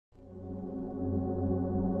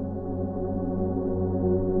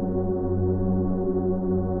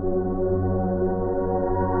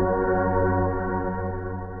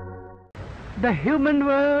The human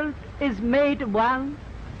world is made one.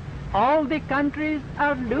 All the countries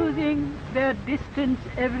are losing their distance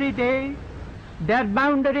every day, their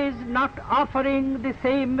boundaries not offering the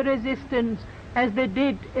same resistance as they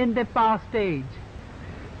did in the past age.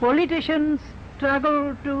 Politicians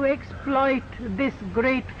struggle to exploit this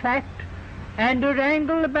great fact and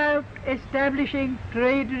wrangle about establishing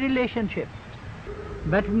trade relationships.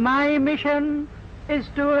 But my mission is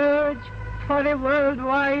to urge for a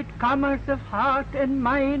worldwide commerce of heart and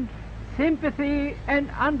mind, sympathy and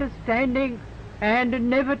understanding, and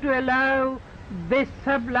never to allow this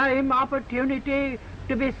sublime opportunity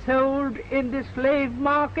to be sold in the slave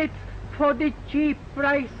markets for the cheap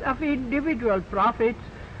price of individual profits,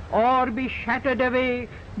 or be shattered away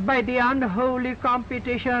by the unholy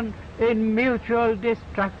competition in mutual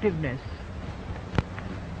destructiveness.